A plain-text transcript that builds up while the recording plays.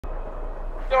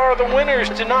Are the winners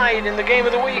tonight in the game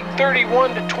of the week,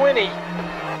 31-20.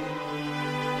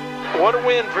 What a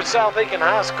win for South Aiken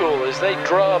High School as they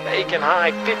drub Aiken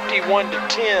High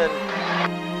 51-10.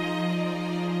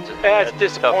 That's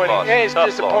disappointing. It's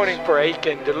disappointing for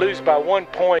Aiken to lose by 1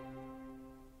 point.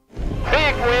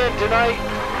 Big win tonight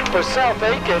for South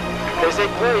Aiken as they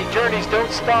play Journeys Don't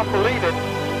Stop Believing.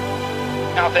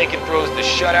 South Aiken throws the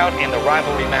shutout in the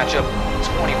rivalry matchup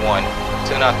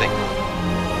 21-0.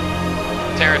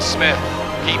 Terrence Smith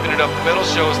keeping it up the middle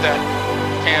shows that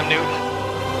Cam Newton.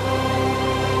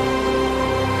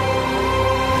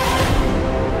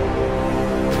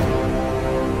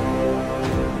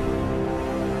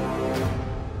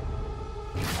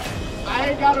 I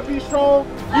ain't gotta be strong.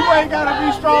 You ain't gotta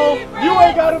be strong. You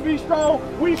ain't gotta be strong.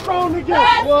 We strong together.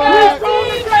 We strong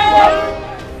together.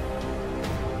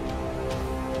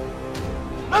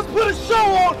 Let's put a show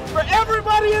on for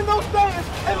everybody in those stands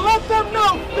and let them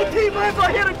know the T-Breds are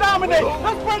here to dominate.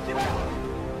 Let's break it out.